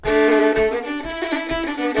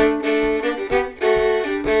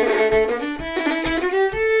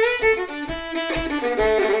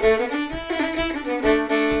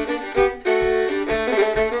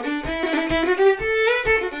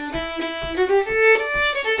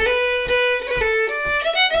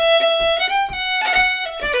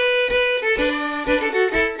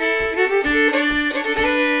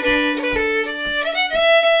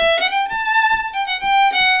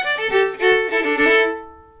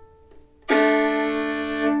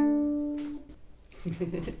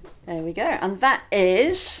There we go. And that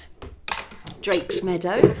is Drake's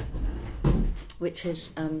Meadow, which is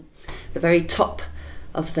the very top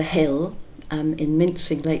of the hill in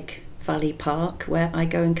Mincing Lake Valley Park, where I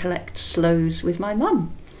go and collect sloes with my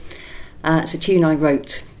mum. It's a tune I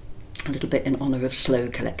wrote a little bit in honour of sloe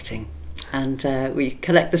collecting. And we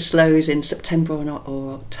collect the sloes in September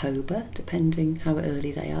or October, depending how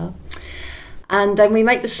early they are. And then we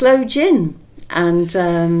make the sloe gin.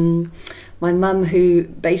 And my mum, who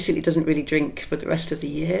basically doesn't really drink for the rest of the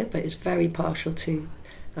year, but is very partial to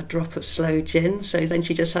a drop of sloe gin, so then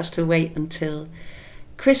she just has to wait until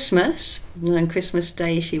Christmas. And on Christmas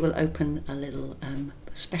Day she will open a little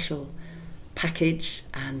special package,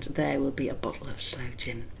 and there will be a bottle of sloe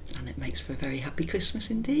gin, and it makes for a very happy Christmas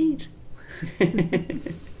indeed.